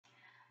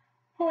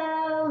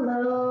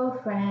Hello,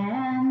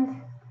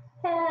 friend.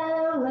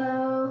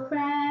 Hello,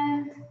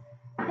 friend.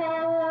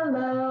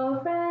 Hello,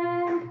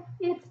 friend.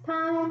 It's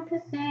time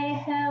to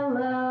say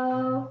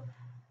hello.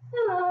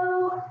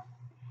 Hello.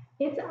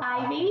 It's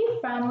Ivy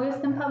from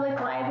Lewiston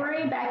Public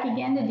Library, back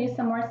again to do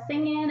some more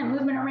singing and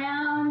moving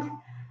around.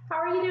 How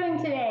are you doing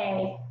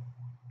today?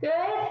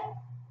 Good?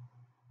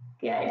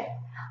 Good.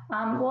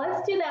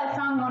 Let's do that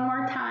song one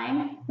more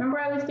time. Remember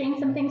I was doing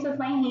some things with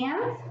my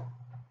hands?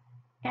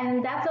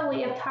 And that's a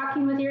way of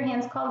talking with your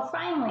hands called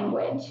sign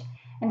language.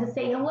 And to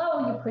say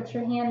hello, you put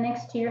your hand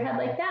next to your head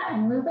like that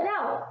and move it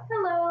out.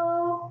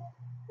 Hello,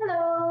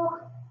 hello.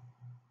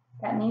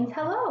 That means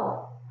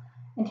hello.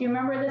 And do you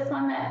remember this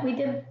one that we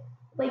did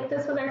like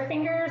this with our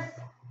fingers?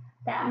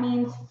 That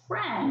means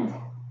friend.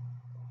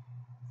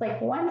 It's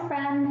like one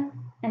friend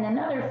and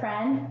another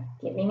friend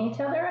giving each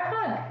other a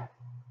hug.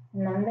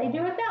 And then they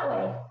do it that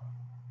way.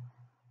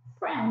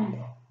 Friend.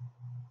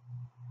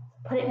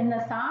 Put it in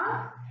the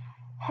song.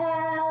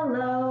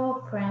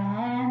 Hello,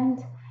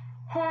 friend.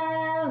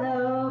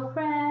 Hello,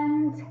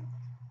 friend.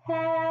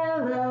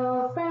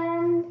 Hello,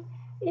 friend.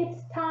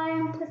 It's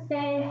time to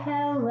say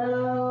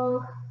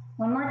hello.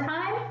 One more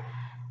time.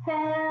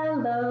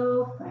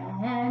 Hello,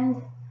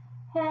 friend.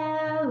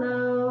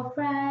 Hello,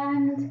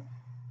 friend.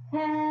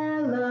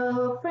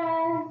 Hello,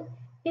 friend.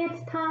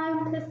 It's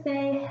time to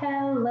say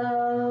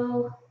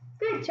hello.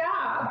 Good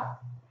job.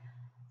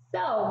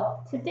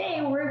 So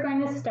today we're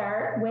going to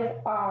start with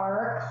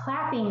our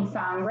clapping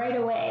song right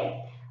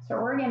away.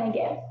 So we're going to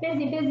get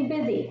busy, busy,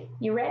 busy.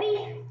 You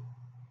ready?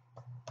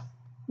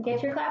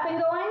 Get your clapping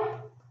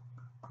going.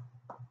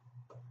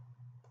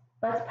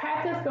 Let's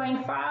practice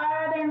going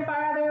farther and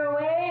farther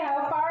away.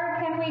 How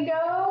far can we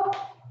go?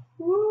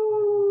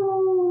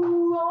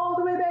 Woo! All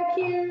the way back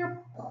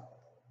here.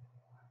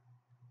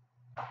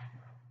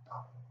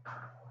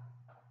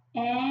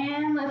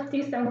 And let's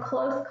do some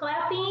close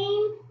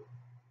clapping.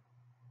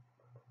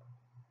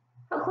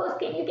 How close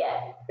can you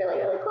get? Really,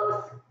 really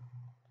close.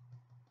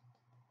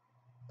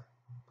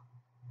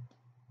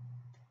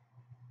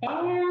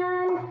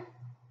 And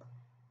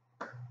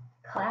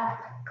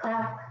clap,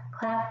 clap,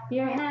 clap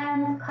your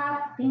hands,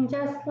 clapping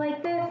just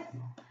like this.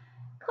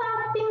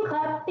 Clapping,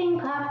 clapping,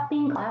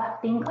 clapping,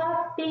 clapping,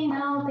 clapping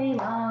all day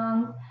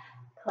long.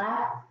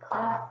 Clap,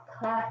 clap,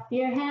 clap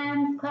your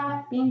hands,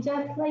 clapping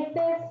just like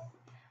this.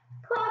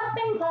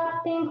 Clapping,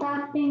 clapping,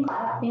 clapping,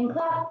 clapping,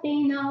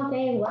 clapping all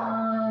day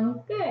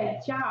long. Good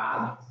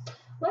job.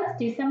 Let's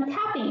do some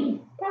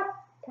tapping.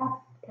 Tap,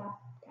 tap, tap,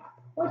 tap.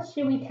 What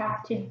should we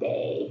tap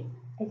today?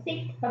 I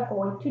think I'm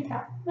going to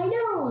tap my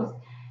nose.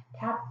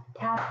 Tap,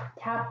 tap,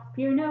 tap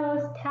your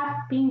nose,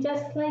 tapping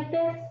just like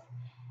this.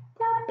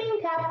 Tapping,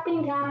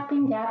 tapping,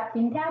 tapping,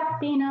 tapping,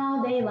 tapping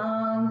all day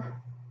long.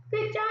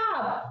 Good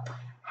job.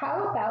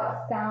 How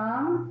about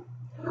some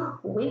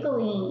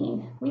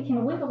wiggling? We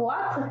can wiggle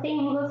lots of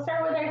things. Let's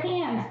start with our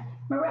hands.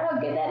 Remember how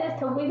good that is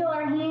to wiggle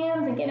our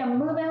hands and get them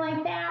moving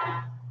like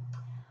that?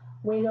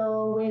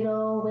 Wiggle,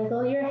 wiggle,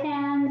 wiggle your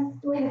hands.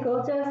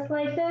 Wiggle just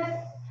like this.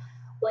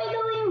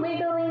 Wiggling,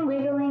 wiggling,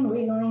 wiggling,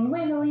 wiggling,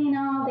 wiggling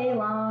all day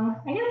long.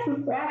 I guess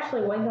we're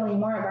actually wiggling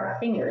more of our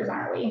fingers,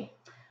 aren't we?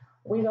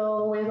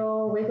 Wiggle,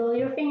 wiggle, wiggle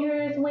your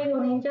fingers,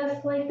 wiggling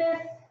just like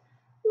this.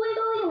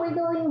 Wiggling,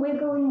 wiggling,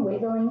 wiggling,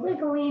 wiggling,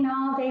 wiggling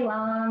all day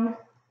long.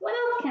 What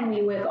else can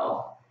we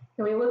wiggle?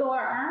 Can we wiggle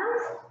our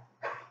arms?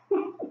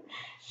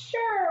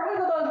 Sure,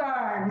 wiggle those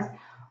arms.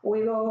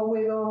 Wiggle,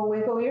 wiggle,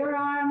 wiggle your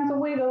arms,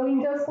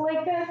 wiggling just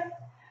like this.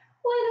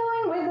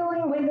 Wiggling,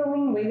 wiggling,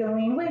 wiggling,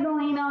 wiggling,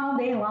 wiggling all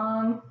day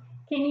long.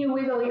 Can you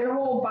wiggle your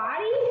whole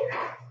body?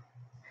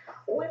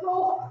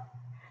 Wiggle,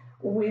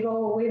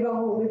 wiggle,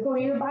 wiggle, wiggle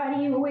your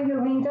body,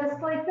 wiggling just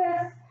like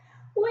this.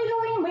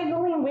 Wiggling,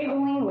 wiggling,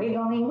 wiggling,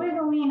 wiggling,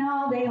 wiggling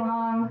all day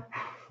long.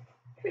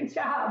 Good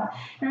job.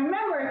 And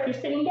remember, if you're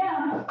sitting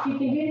down, you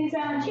can do these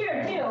on a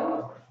chair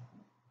too.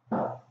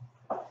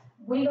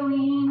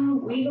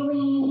 Wiggling,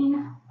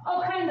 wiggling,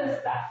 all kinds of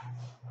stuff.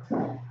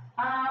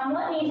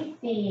 Let me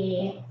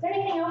see. Is there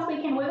anything else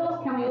we can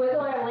wiggle? Can we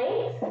wiggle our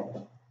legs?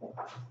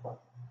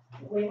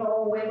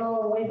 Wiggle,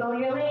 wiggle, wiggle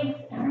your legs.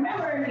 And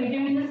remember, if you're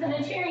doing this in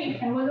a chair, you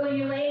can wiggle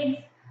your legs,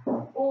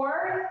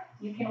 or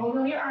you can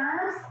wiggle your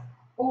arms,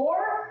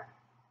 or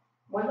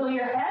wiggle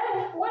your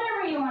head,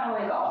 whatever you want to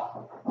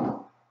wiggle.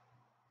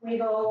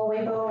 Wiggle,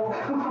 wiggle,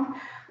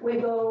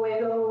 wiggle,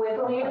 wiggle,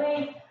 wiggle your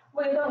legs.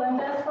 Wiggle them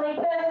just like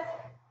this.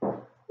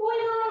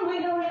 Wiggling,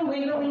 wiggling,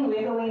 wiggling,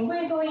 wiggling,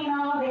 wiggling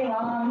all day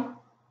long.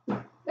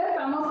 That's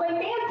almost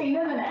like dancing,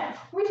 isn't it?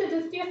 We should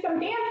just do some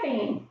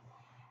dancing.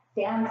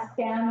 Dance,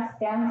 dance,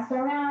 dance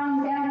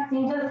around,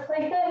 dancing just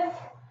like this.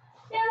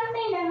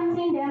 Dancing,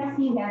 dancing,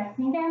 dancing,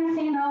 dancing,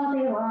 dancing all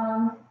day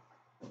long.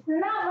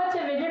 Not much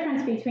of a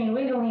difference between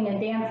wiggling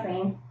and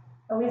dancing,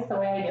 at least the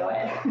way I do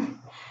it.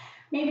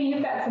 Maybe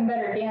you've got some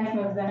better dance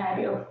moves than I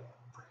do.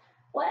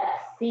 Let's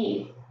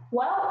see.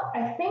 Well,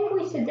 I think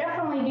we should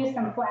definitely do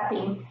some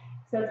flapping.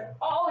 So it's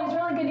always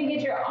really good to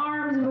get your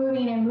arms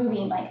moving and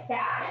moving like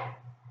that.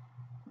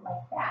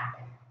 Like that.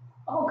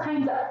 All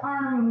kinds of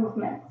arm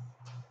movements.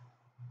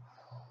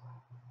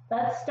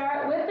 Let's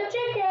start with the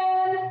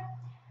chicken.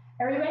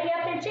 Everybody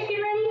got their chicken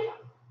ready?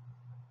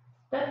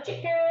 The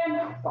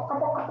chicken.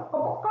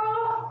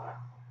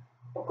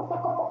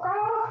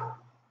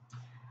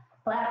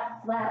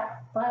 Flap,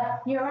 flap,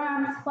 flap your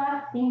arms,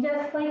 flapping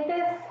just like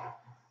this.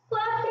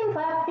 Flapping,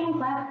 flapping,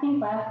 flapping,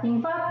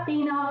 flapping,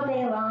 flapping all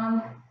day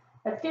long.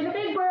 Let's do the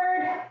big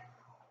bird.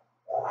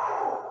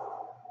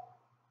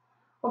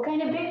 What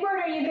kind of big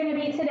bird are you going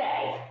to be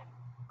today?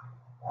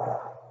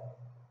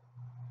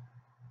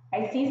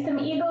 I see some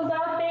eagles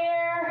out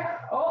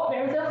there. Oh,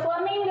 there's a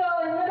flamingo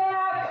in the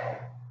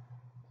back.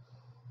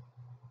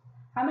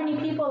 How many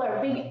people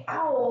are big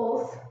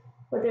owls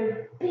with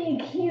their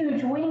big,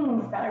 huge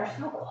wings that are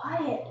so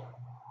quiet?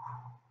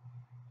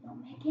 They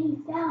don't make any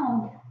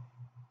sound.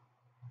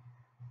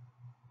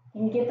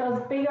 Can you get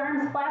those big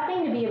arms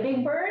flapping to be a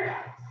big bird?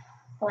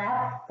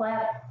 Flap,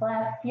 flap,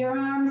 flap your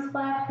arms,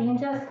 flapping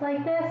just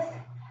like this.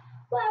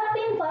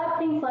 Flapping,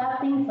 flapping,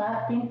 flapping,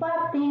 flapping,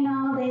 flapping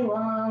all day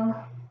long.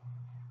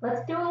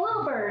 Let's do a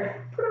little bird.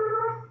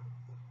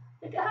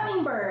 Like a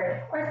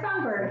hummingbird, or a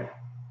songbird,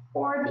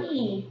 or a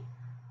bee,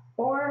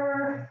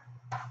 or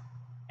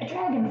a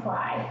dragonfly.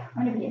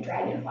 I'm going to be a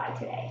dragonfly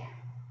today.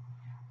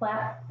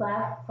 Flap,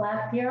 flap,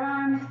 flap your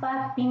arms,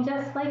 flapping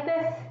just like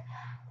this.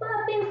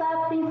 Flapping,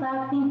 flapping,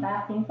 flapping,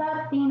 flapping,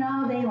 flapping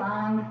all day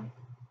long.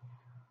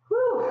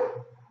 Whew,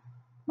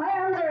 my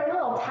arms are a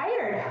little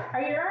tired.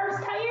 Are your arms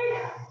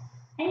tired?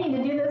 I need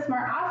to do this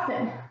more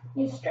often.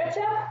 You stretch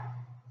up,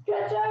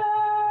 stretch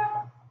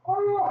up.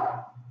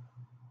 Oh,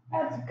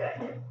 that's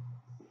good.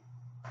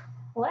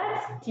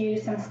 Let's do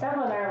some stuff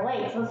with our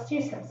legs. Let's do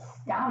some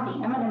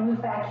stomping. I'm going to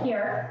move back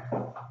here.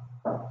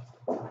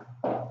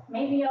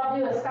 Maybe I'll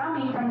do a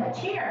stomping from the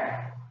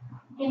chair.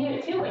 You can do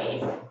it two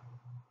ways.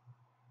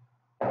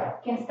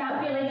 You can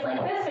stomp your legs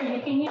like this, or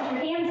you can use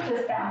your hands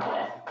to stomp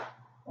with.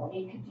 Well,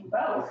 you could do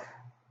both.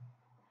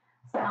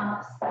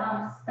 Stomp,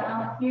 stomp,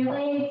 stomp your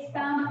legs,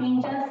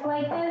 stomping just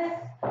like this.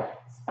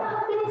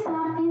 Stomping,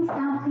 stomping,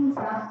 stomping,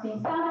 stomping,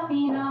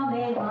 stomping all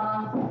day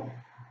long.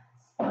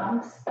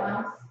 Stomp,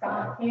 stomp,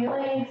 stomp your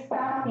legs,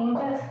 stomping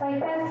just like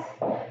this.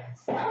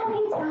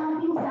 Stomping,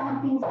 stomping,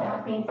 stomping,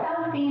 stomping,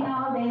 stomping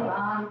all day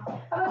long.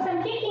 How about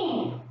some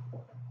kicking?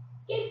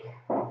 Kick,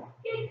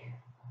 kick.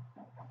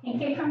 Can you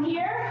kick from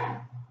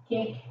here?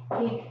 Kick,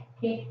 kick,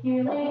 kick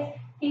your legs,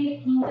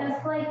 kicking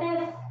just like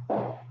this.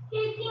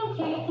 Kicking,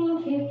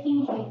 kicking,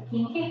 kicking,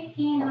 kicking,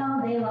 kicking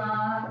all day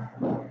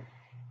long.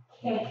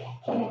 Kick,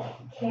 kick,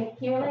 kick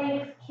your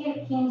legs,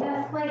 kicking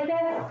just like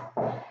this.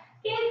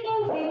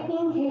 Kicking,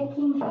 kicking,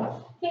 kicking,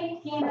 kicking,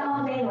 kicking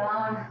all day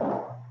long.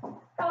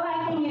 How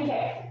high can you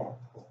kick?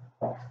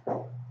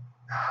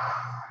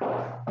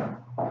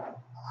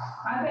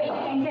 I bet you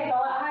can kick a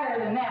lot higher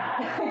than that.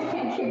 I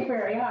can't kick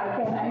very high,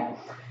 can I?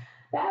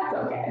 That's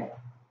okay.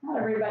 Not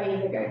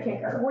everybody's a good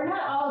kicker. We're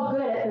not all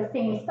good at the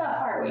same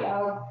stuff, are we?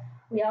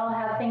 We all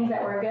have things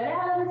that we're good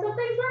at and some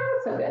things we're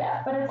not so good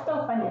at, but it's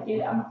still fun to do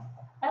them.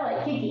 I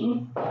like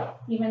kicking,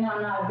 even though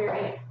I'm not a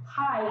very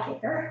high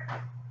kicker.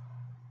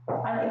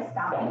 I like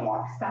stomping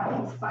more.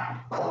 Stomping is fun.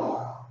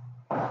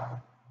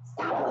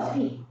 Stomp those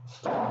feet.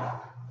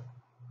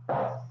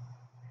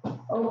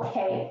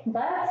 Okay,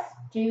 let's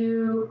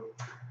do,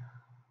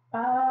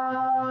 well,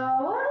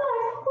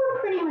 I think we're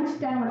pretty much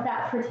done with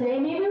that for today.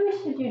 Maybe we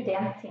should do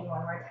dancing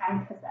one more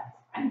time because that's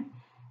fun.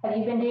 Have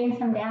you been doing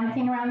some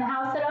dancing around the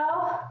house at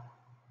all?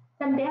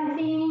 Some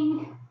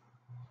dancing?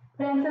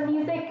 Put in some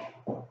music?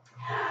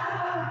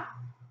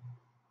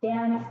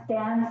 Dance,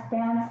 dance,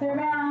 dance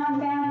around,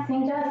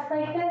 dancing just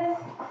like this.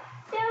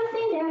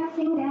 Dancing,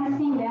 dancing,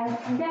 dancing,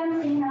 dancing,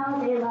 dancing all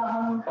day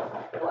long.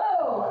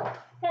 Whoa,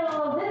 got a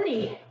little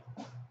dizzy.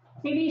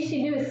 Maybe you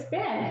should do a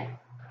spin.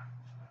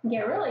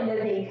 Get really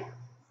dizzy.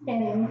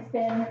 Spin,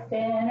 spin,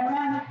 spin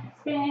around,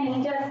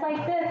 spinning just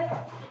like this.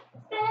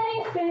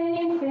 Spinning,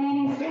 spinning,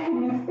 spinning,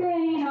 spinning,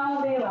 spinning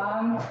all day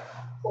long.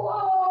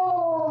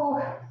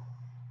 Whoa!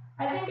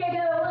 I think I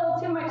did a little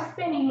too much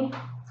spinning.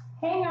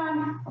 Hang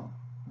on.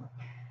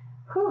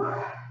 Whew.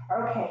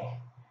 Okay.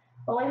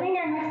 Well, I think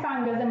our next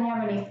song doesn't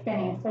have any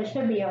spinning, so it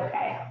should be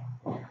okay.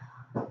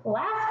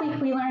 Last week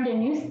we learned a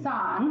new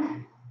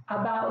song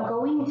about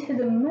going to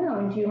the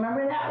moon. Do you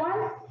remember that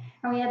one?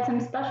 And we had some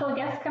special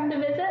guests come to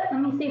visit.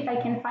 Let me see if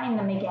I can find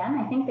them again.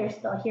 I think they're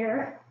still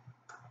here.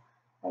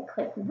 I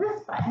click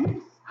this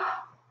button.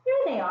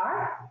 Here they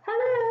are.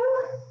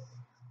 Hello.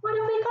 What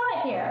have we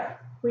got here?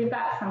 We've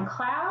got some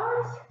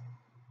clouds.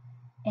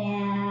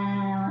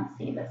 And let's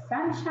see, the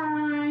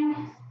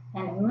sunshine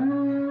and the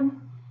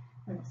moon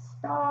and the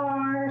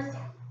stars.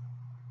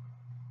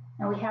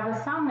 And we have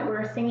a song that we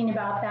were singing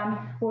about them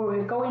where we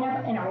were going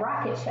up in a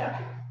rocket ship.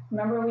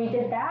 Remember we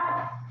did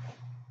that?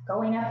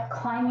 Going up,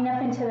 climbing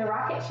up into the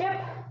rocket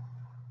ship.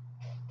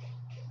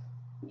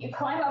 You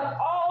climb up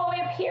all the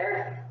way up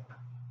here.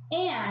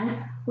 And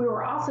we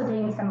were also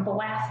doing some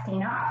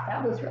blasting off.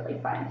 That was really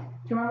fun.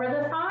 Do you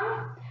remember the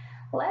song?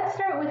 Let's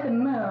start with the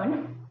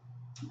moon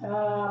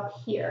up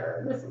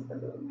here. This is the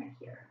moon right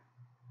here.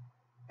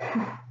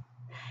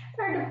 It's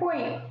hard to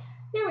point.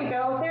 There we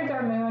go. There's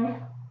our moon.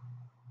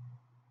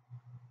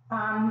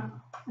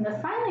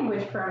 The sign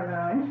language for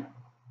a moon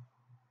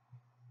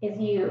is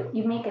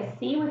you make a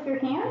C with your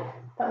hand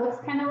that looks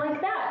kind of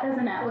like that,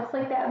 doesn't it? It looks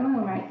like that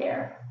moon right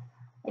there,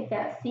 like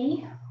that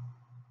C.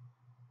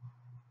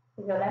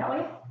 You go that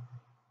way,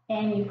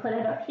 and you put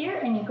it up here,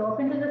 and you go up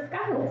into the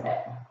sky with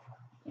it.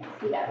 You can't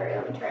see that very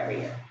well. Let me try over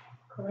here.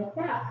 Go like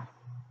that.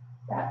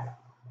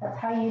 That's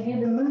how you do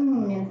the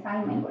moon in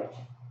sign language.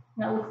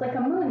 And it looks like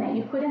a moon that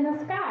you put in the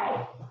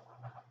sky.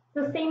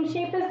 It's the same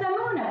shape as the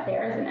moon up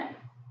there, isn't it?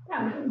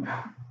 That moon.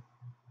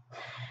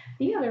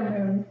 The other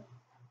moon.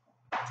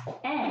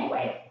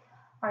 Anyway,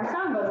 our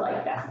song goes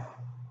like this.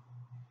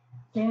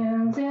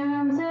 Zoom,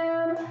 zoom,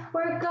 zoom,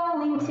 we're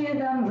going to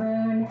the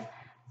moon.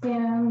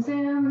 Zoom,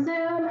 zoom,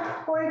 zoom,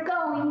 we're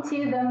going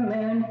to the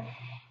moon.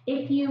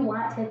 If you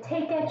want to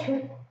take a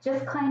trip,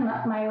 just climb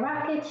up my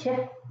rocket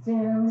ship.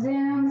 Zoom,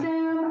 zoom,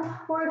 zoom,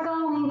 we're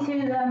going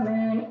to the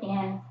moon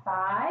in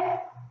 5,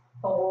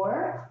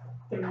 4,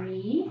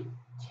 3,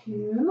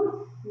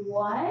 2,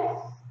 1.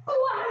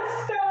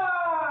 Blast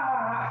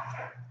off!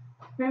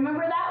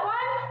 Remember that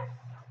one?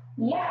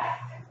 Yes,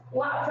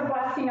 lots of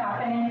blasting off.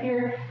 And if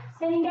you're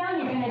sitting down,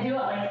 you're going to do it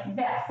like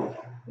this.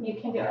 You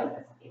can do it like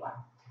this if you want.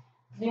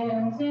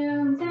 Zoom,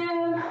 zoom,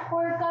 zoom,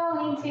 we're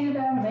going to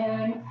the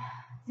moon.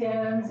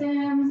 Zoom,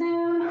 zoom,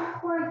 zoom,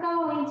 we're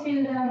going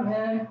to the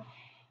moon.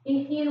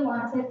 If you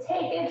want to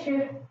take a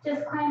trip,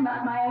 just climb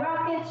up my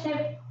rocket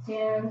ship.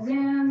 Zoom,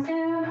 zoom,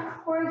 zoom,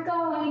 we're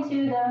going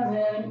to the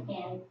moon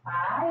in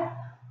 5,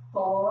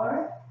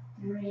 4,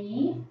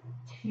 3,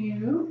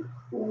 2,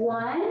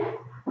 1.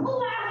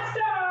 Blast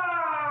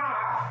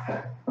off!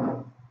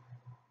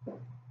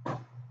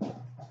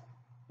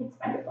 It's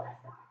fun to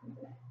blast off, isn't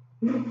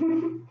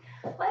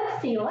it?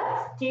 Let's see,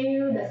 let's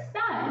do the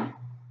sun.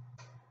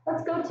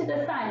 Let's go to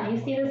the sun. Do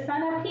you see the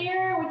sun up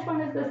here? Which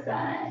one is the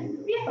sun?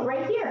 Yeah,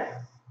 right here.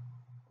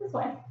 This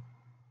one.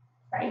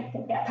 Right?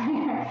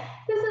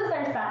 This is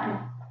our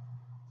sun.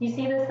 Do you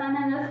see the sun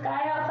in the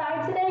sky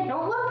outside today?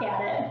 Don't look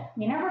at it.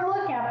 You never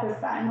look at the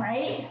sun,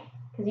 right?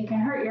 Because you can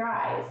hurt your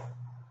eyes.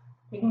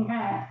 You can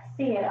kind of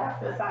see it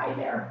off the side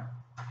there.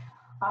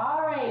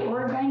 All right,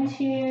 we're going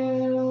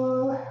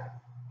to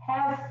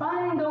have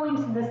fun going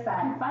to the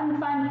sun. Fun,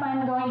 fun,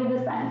 fun going to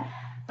the sun.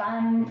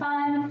 Fun,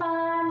 fun,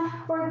 fun,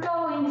 we're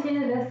going to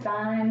the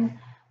sun.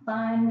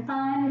 Fun,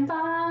 fun,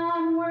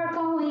 fun, we're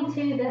going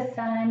to the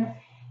sun.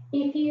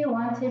 If you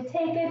want to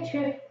take a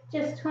trip,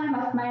 just climb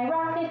up my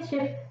rocket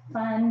ship.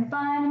 Fun,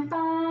 fun,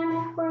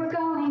 fun, we're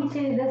going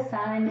to the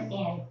sun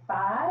in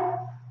 5,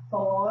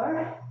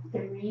 4,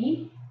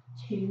 3,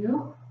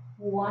 2,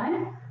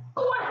 1.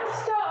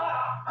 Blast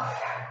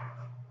off!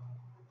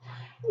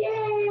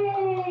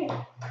 Yay!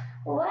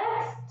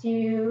 Let's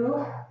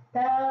do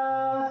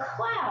the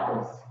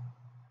clouds.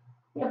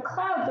 We have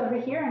clouds over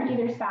here on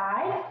either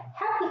side.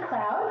 Happy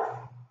clouds.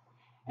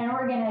 And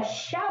we're going to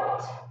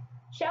shout.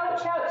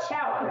 Shout, shout,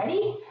 shout.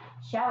 Ready?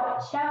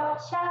 Shout,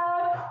 shout,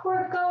 shout.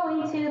 We're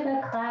going to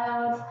the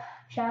clouds.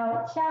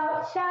 Shout,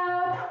 shout,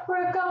 shout.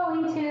 We're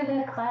going to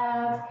the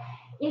clouds.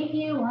 If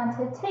you want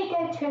to take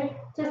a trip,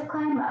 just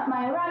climb up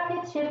my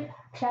rocket ship.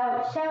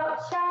 Shout, shout,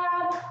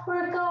 shout.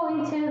 We're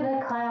going to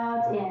the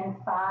clouds in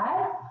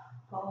 5,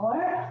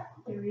 4,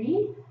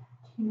 3,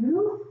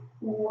 2,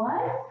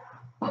 1.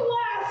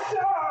 Blast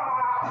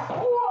off!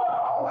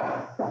 Whoa!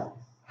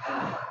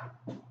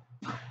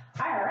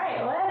 All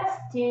right, let's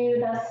do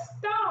the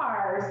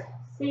stars.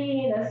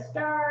 See the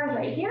stars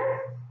right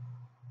here?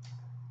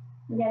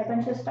 We got a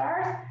bunch of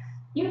stars.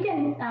 You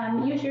can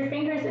use your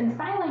fingers in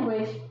sign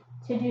language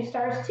to do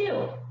stars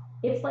too.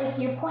 It's like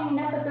you're pointing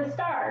up at the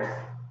stars.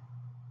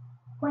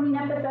 Pointing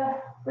up at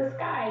the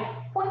sky.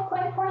 Point,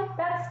 point, point,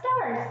 that's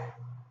stars.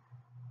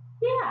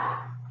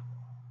 Yeah.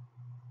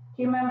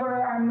 Do you remember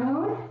our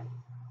moon?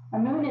 Our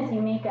moon is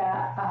you make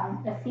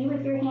a C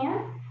with your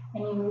hand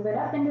and you move it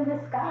up into the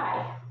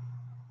sky.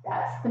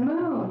 That's the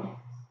moon.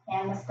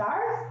 And the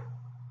stars?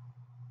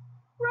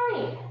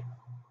 Right.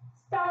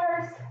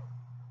 Stars.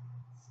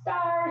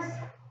 Stars.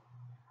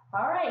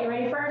 All right, you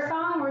ready for our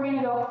song? We're going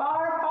to go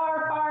far,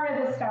 far, far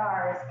to the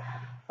stars.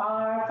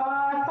 Far,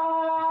 far,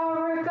 far,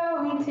 we're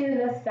going to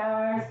the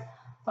stars.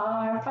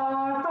 Far,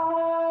 far,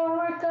 far,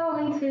 we're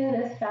going to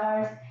the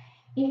stars.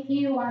 If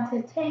you want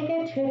to take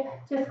a trip,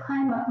 just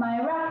climb up my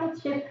rocket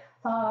ship.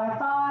 Far,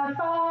 far,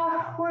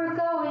 far, we're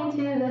going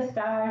to the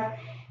stars.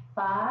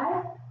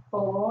 5,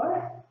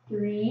 4,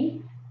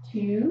 3,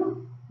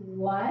 2,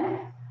 1.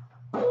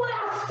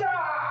 Blast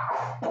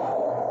off!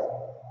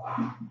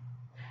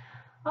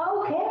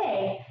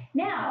 Okay,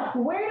 now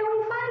where do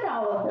we find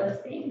all of those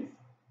things?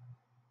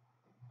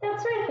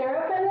 That's right, they're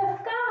up in the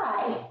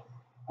sky.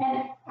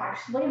 And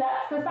actually,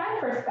 that's the sign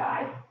for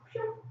sky.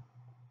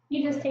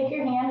 You just take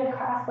your hand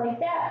across like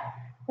that.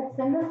 That's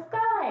in the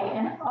sky.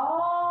 And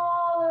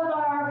all of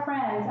our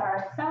friends,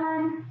 our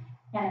sun,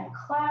 and our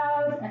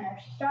clouds, and our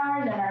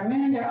stars, and our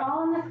moon, they're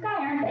all in the sky,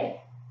 aren't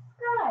they?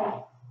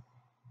 Sky.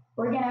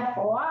 We're going to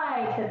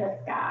fly to the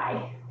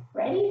sky.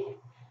 Ready?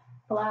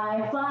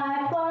 Fly,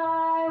 fly,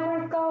 fly,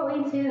 we're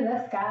going to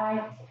the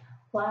sky.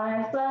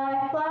 Fly,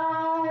 fly,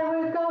 fly,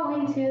 we're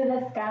going to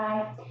the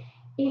sky.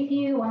 If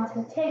you want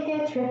to take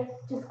a trip,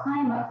 just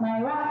climb up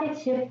my rocket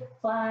ship.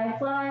 Fly,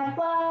 fly,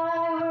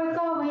 fly, we're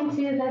going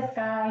to the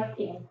sky.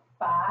 In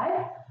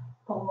 5,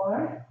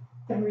 4,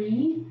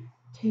 3,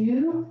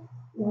 2,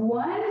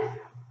 1.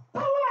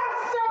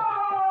 Blast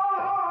off!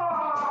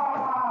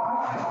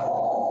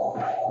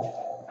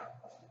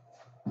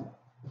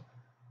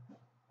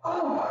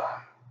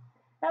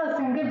 That was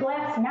some good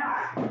blasting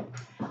off.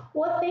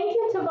 Well, thank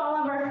you to all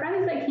of our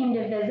friends that came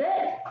to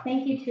visit.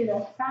 Thank you to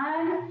the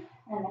sun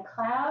and the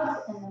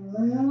clouds and the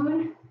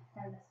moon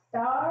and the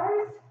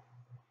stars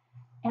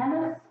and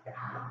the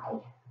sky.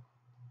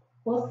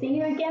 We'll see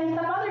you again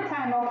some other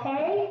time,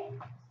 okay?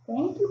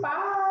 Thank you,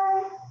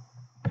 bye.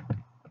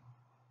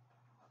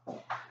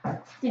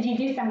 Did you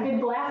do some good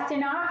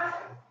blasting off?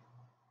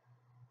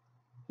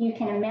 You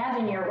can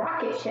imagine your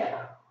rocket ship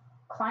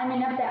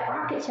climbing up that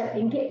rocket ship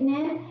and getting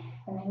in,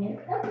 and then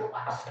you're gonna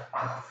blast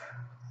off.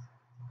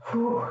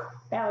 Whew,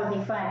 that would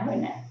be fun,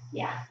 wouldn't it?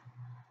 Yeah.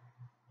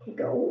 You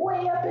go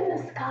way up in the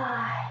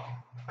sky.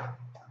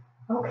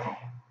 Okay,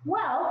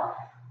 well,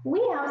 we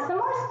have some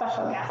more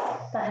special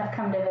guests that have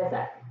come to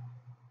visit.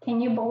 Can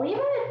you believe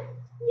it?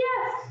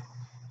 Yes,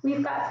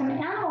 we've got some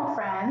animal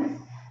friends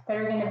that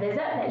are going to visit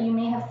that you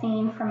may have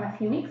seen from a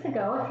few weeks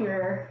ago if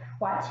you're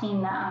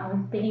watching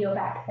the video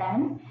back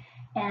then.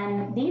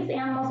 And these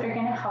animals are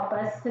going to help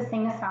us to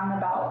sing a song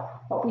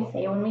about what we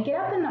say when we get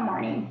up in the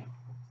morning.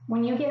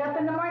 When you get up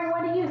in the morning,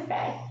 what do you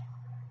say?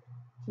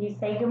 Do you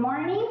say good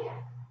morning?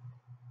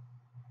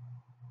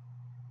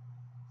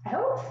 I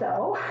hope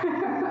so.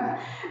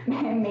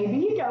 Maybe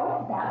you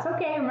don't. That's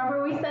okay.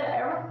 Remember we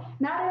said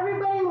not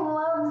everybody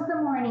loves the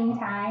morning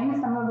time.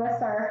 Some of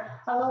us are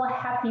a little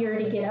happier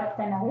to get up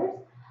than others.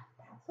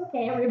 That's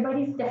okay.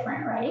 Everybody's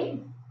different,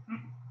 right?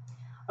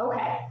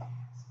 Okay.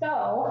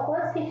 So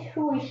let's see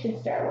who we should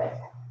start with.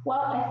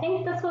 Well, I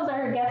think this was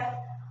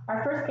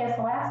our first guest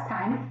last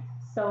time.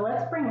 So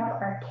let's bring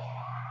up our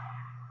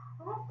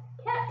cat.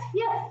 Cat,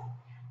 yes.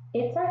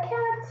 It's our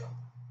cat.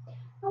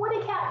 And what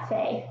did cat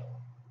say?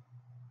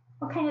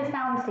 What kind of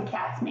sounds do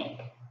cats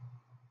make?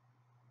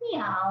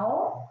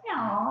 Meow,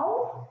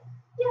 meow.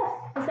 Yes,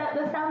 is that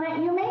the sound that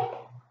you make?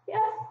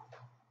 Yes.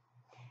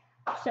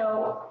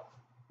 So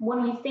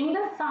when we sing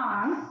the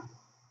song,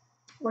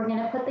 we're going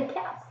to put the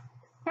cat's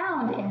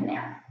sound in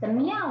there, the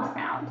meow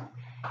sound.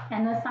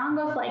 And the song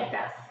goes like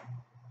this.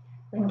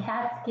 When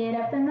cats get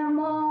up in the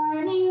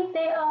morning,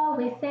 they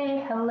always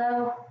say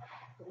hello.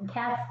 When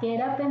cats get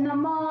up in the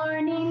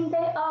morning,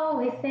 they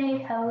always say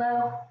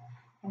hello.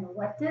 And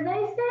what do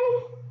they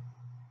say?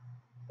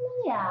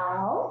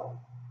 Meow.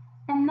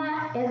 And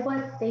that is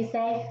what they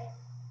say.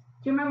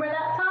 Do you remember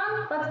that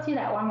song? Let's do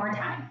that one more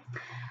time.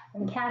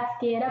 When cats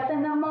get up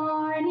in the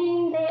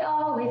morning, they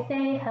always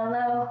say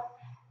hello.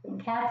 When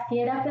cats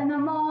get up in the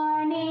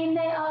morning,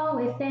 they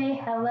always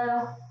say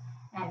hello.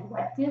 And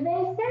what do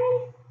they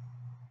say?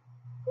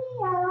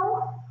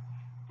 Meow.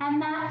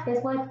 And that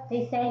is what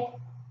they say.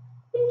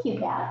 Thank you,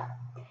 cat.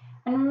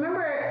 And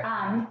remember,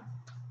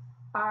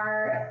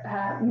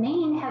 our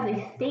Maine has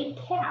a state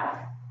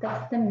cat.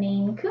 That's the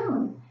Maine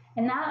Coon.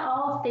 And not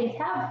all states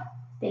have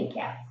state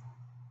cats.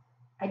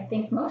 I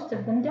think most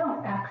of them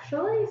don't,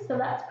 actually. So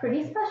that's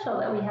pretty special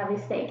that we have a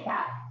state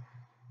cat.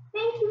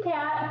 Thank you,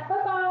 cat.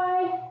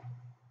 Bye-bye.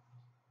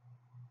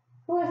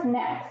 Who is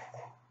next?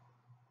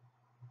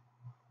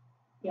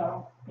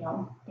 Yum,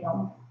 yum,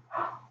 yum.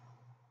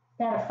 Is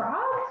that a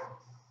frog?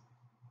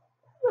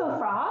 Hello,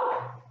 frog.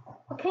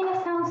 What kind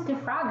of sounds do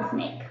frogs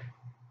make?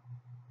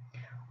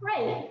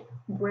 Right.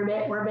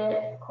 Ribbit,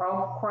 ribbit,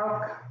 croak,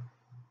 croak.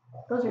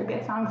 Those are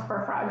good songs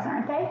for frogs,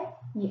 aren't they?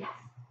 Yes.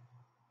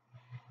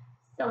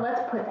 So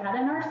let's put that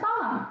in our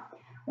song.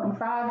 When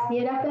frogs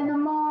get up in the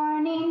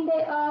morning,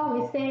 they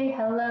always say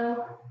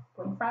hello.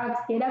 When frogs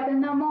get up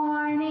in the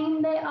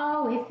morning, they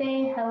always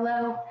say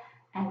hello.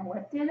 And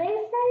what do they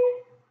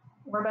say?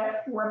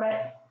 Ribbit,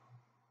 ribbit.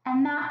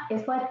 And that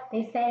is what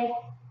they say.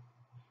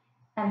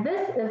 And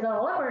this is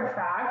a leopard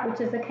frog,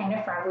 which is the kind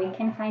of frog we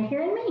can find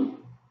here in Maine.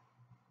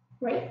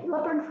 Right,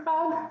 leopard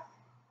frog?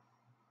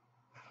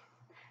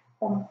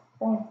 Boom,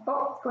 boom.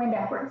 Oh, it's going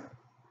backwards.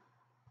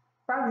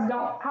 Frogs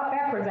don't hop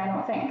backwards, I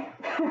don't think.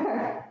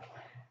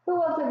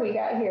 Who else have we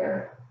got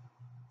here?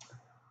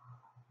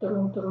 It's a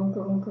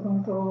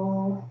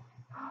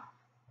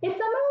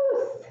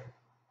moose.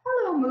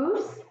 Hello,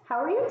 moose. How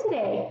are you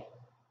today?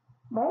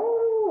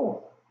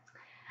 Oh.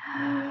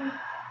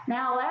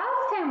 Now,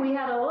 last time we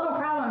had a little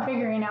problem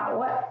figuring out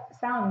what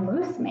sound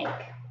moose make.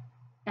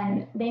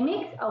 And they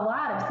make a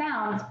lot of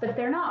sounds, but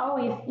they're not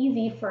always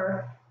easy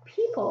for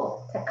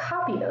people to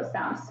copy those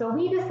sounds. So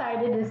we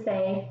decided to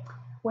say,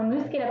 when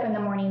moose get up in the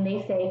morning,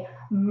 they say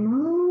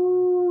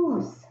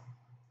moose.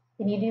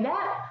 Can you do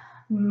that?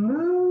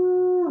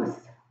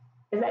 Moose.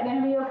 Is that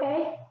going to be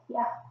okay?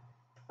 Yeah.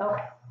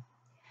 Okay.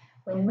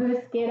 When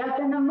moose get up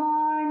in the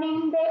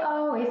morning, they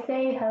always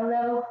say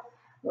hello.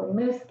 When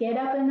moose get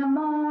up in the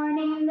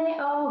morning, they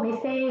always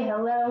say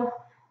hello.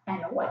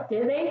 And what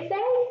do they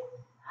say?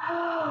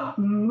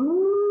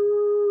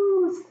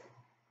 Moose.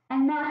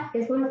 And that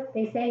is what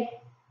they say.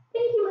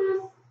 Thank you,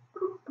 moose.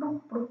 What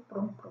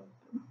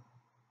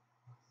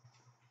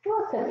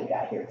else have we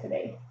got here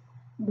today?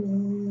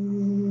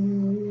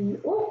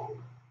 Oh,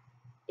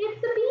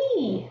 it's a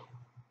bee.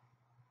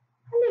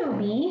 Hello,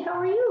 bee. How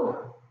are you?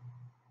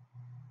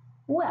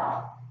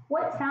 Well,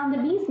 what sound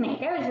do bees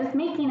make? I was just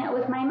making it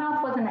with my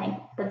mouth, wasn't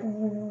I?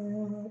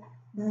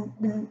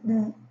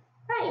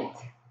 Right.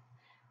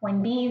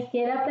 When bees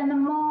get up in the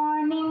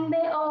morning,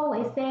 they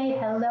always say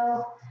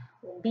hello.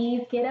 When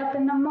bees get up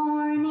in the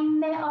morning,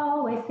 they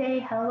always say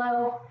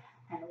hello.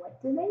 And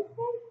what do they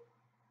say?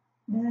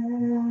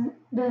 Buzz,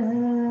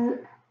 buzz.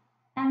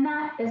 And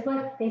that is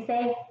what they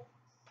say.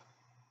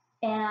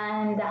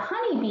 And the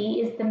honeybee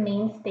is the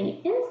main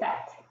state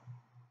insect.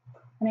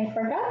 And I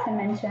forgot to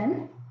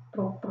mention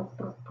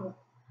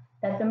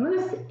that the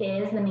moose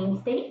is the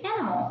main state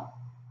animal.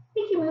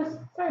 Thank you, moose.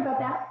 Sorry about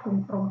that.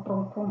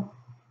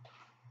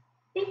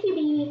 Thank you,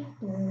 bee.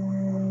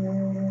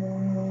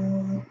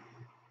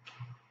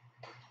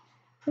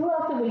 Who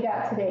else have we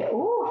got today?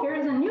 Oh,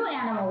 here's a new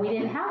animal we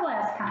didn't have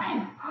last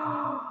time.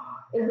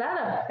 Is that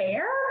a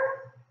bear?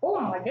 Oh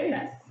my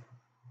goodness.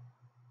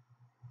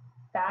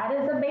 That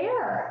is a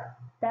bear.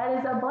 That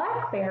is a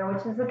black bear,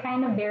 which is the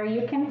kind of bear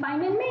you can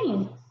find in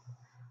Maine.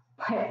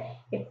 But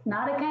it's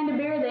not a kind of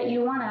bear that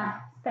you want to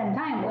spend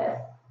time with.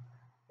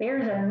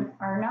 Bears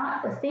are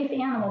not a safe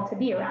animal to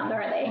be around,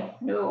 are they?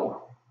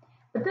 No.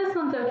 But this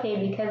one's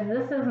okay because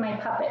this is my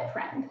puppet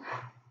friend.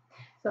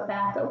 So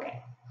that's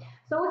okay.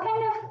 So what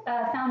kind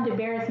of sound do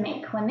bears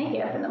make when they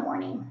get up in the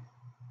morning?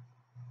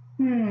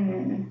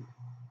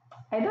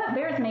 I bet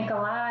bears make a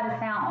lot of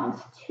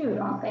sounds too,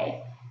 don't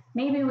they?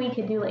 Maybe we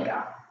could do like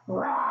a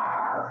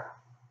roar.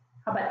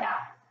 How about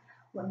that?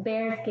 When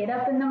bears get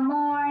up in the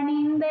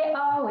morning, they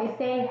always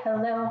say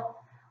hello.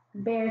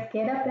 When bears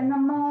get up in the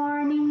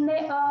morning,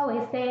 they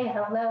always say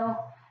hello.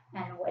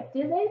 And what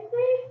do they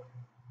say?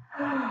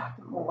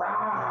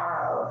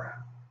 Roar.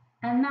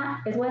 And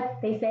that is what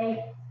they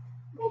say.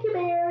 Thank you,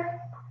 bear.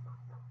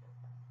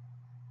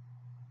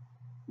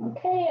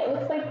 Okay, it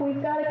looks like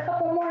we've got a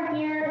couple more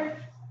here.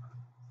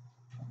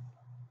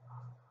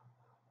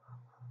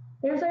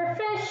 There's our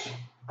fish.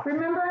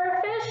 Remember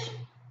our fish?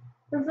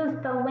 This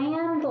is the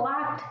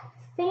landlocked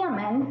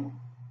salmon.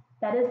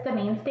 That is the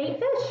main state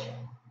fish.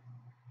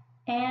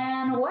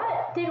 And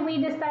what did we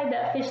decide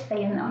that fish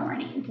say in the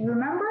morning? Do you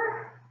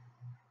remember?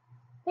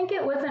 I think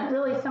it wasn't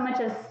really so much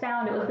as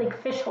sound, it was like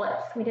fish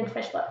lips. We did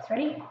fish lips,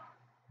 ready?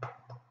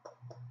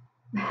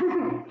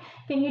 Can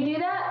you do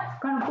that?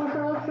 Kind of push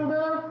your lips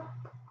together,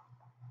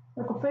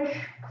 like a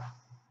fish.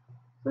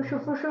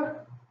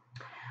 Fisher.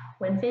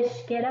 When fish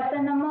get up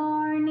in the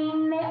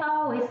morning, they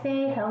always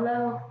say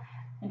hello.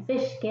 When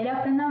fish get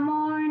up in the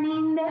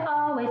morning, they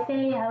always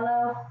say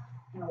hello.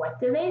 And what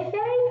do they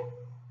say?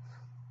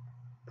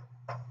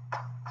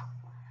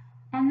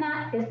 And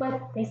that is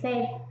what they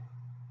say.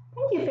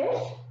 Thank you,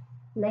 fish.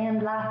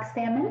 Landlocked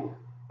salmon.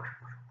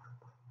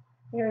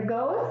 Here it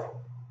goes.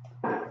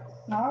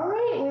 All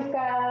right, we've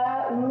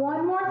got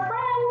one more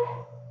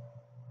friend.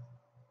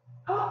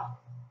 Oh,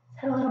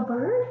 is that a little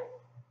bird?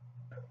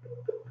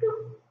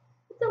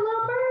 It's a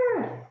little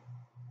bird.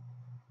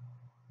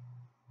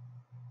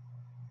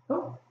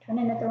 Oh,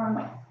 turning it the wrong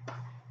way.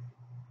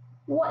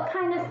 What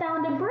kind of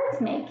sound do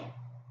birds make?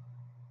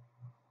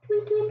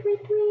 Tweet, tweet,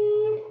 tweet,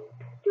 tweet,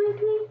 tweet,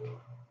 tweet.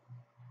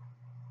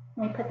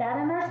 Can we put that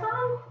in our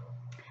song?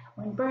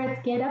 When birds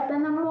get up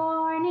in the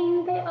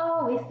morning, they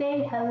always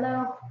say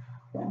hello.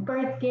 When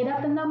birds get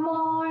up in the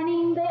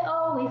morning, they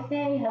always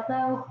say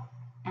hello.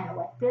 And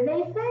what do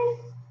they say?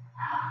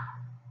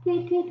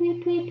 Tweet, tweet,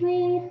 tweet, tweet,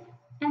 tweet.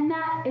 And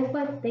that is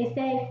what they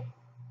say.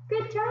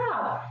 Good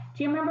job.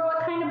 Do you remember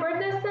what kind of bird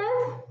this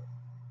is?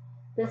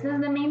 This is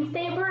the main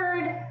state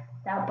bird,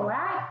 the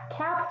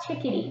black-capped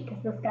chickadee,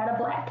 because it's got a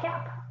black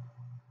cap.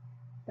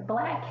 The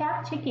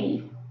black-capped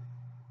chickadee.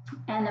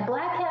 And the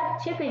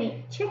black-capped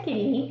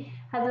chickadee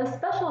has a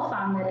special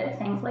song that it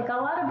sings. Like a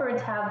lot of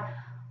birds have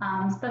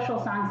special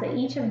songs that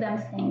each of them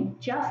sing.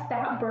 Just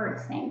that bird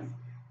sings.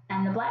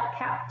 And the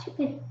black-capped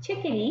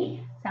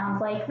chickadee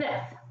sounds like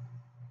this.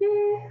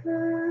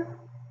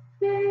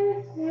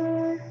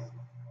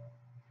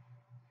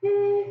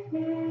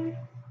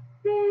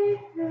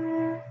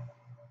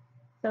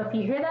 So if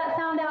you hear that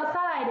sound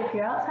outside, if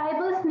you're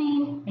outside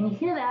listening and you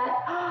hear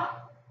that, oh,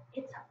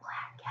 it's a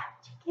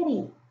black-capped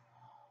chickadee.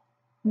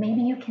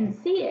 Maybe you can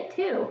see it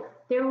too.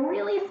 They're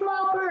really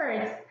small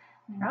birds.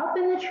 They're up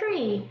in the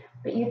tree,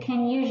 but you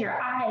can use your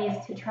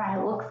eyes to try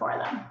to look for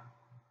them.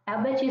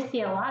 I'll bet you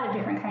see a lot of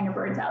different kind of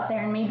birds out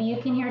there, and maybe you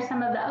can hear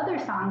some of the other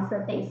songs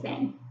that they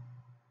sing.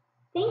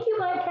 Thank you,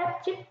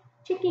 black-capped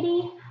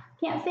chickadee.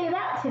 Can't say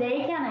that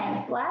today, can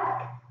I?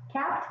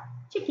 Black-capped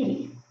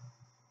chickadee.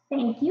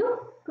 Thank you.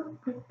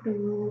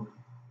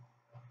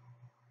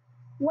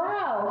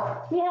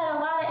 Wow, we had a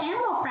lot of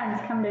animal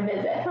friends come to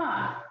visit,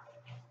 huh?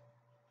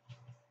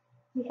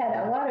 We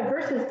had a lot of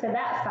verses to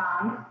that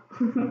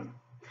song.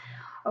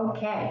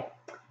 Okay.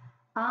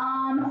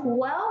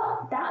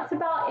 Well, that's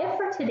about it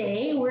for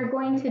today. We're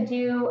going to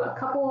do a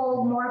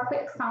couple more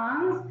quick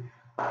songs.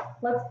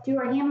 let's do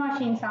our hand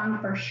washing song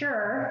for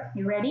sure.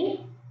 You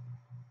ready?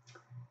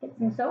 Get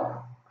some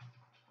soap.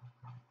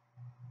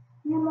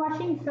 Hand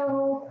washing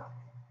soap.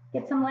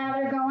 Get some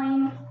lather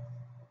going.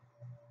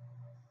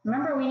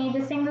 Remember, we need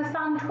to sing the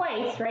song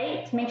twice,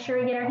 right? To make sure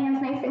we get our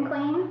hands nice and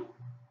clean.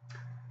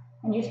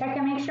 And you check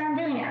and make sure I'm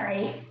doing it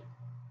right.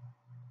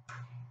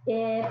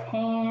 It's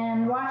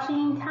hand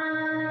washing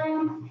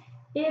time.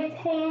 It's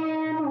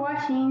hand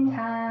washing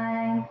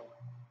time.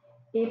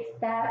 It's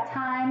that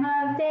time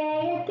of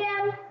day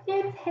again.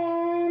 It's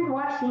hand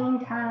washing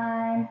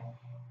time.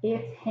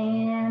 It's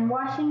hand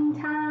washing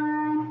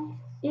time.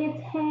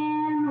 It's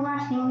hand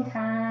washing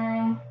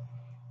time.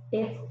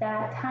 It's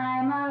that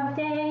time of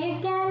day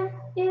again.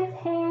 It's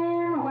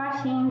hand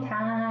washing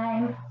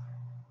time.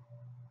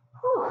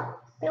 Whew,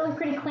 they look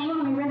pretty clean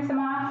when we rinse them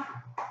off.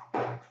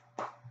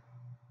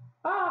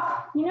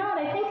 Oh, you know what?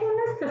 I think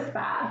I missed a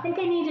spot. I think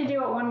I need to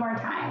do it one more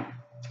time.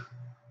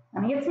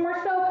 Let me get some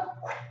more soap.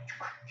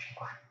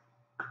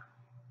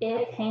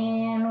 It's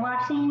hand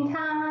washing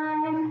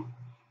time.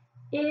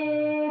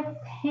 It's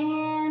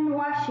hand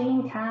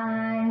washing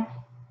time.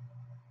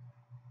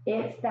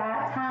 It's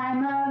that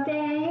time of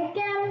day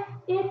again.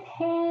 It's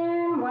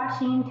hand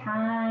washing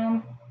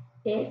time.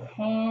 It's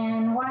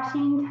hand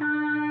washing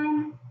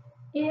time.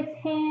 It's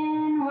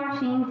hand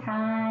washing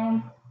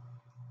time.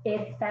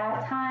 It's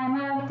that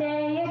time of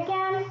day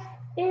again.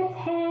 It's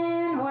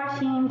hand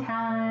washing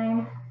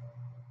time.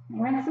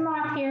 Rinse them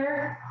off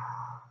here.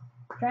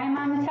 Dry them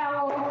on the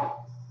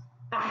towel.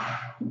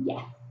 Ah,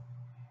 yes.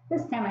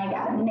 This time I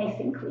got them nice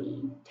and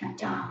clean.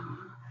 Dun-dun.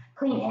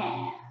 Clean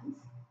hands.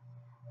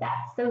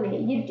 That's the way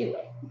you do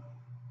it.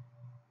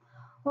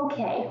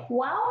 Okay,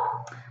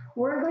 well,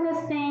 we're going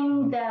to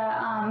sing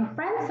the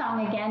friend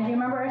song again. Do you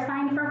remember our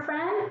sign for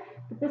friend?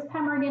 But this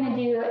time we're going to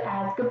do it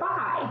as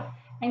goodbye.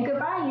 And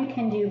goodbye, you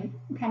can do,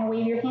 kind of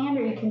wave your hand,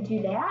 or you can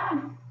do that.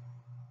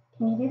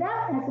 Can you do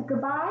that as a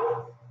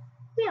goodbye?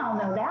 We all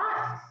know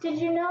that. Did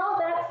you know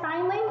that's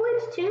sign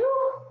language too?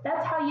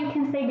 That's how you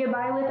can say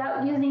goodbye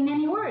without using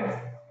any words.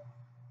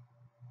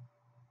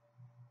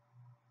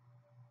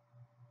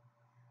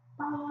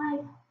 Bye.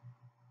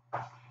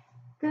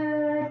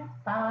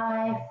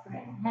 Goodbye,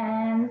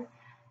 friends.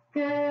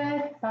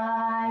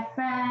 Goodbye,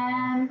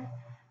 friend.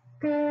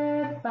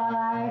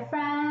 Goodbye,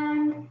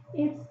 friend.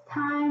 It's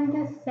time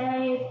to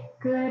say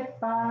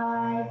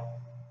goodbye.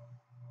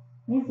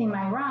 Using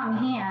my wrong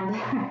hand.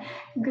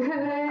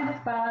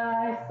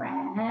 Goodbye,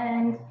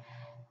 friend.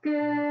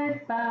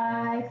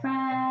 Goodbye,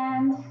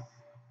 friend.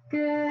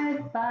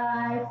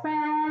 Goodbye,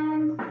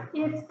 friend.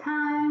 It's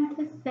time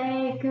to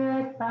say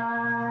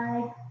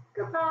goodbye.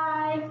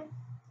 Goodbye.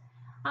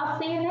 I'll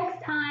see you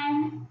next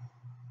time.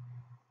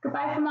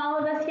 Goodbye from all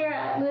of us here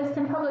at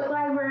Lewiston Public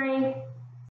Library.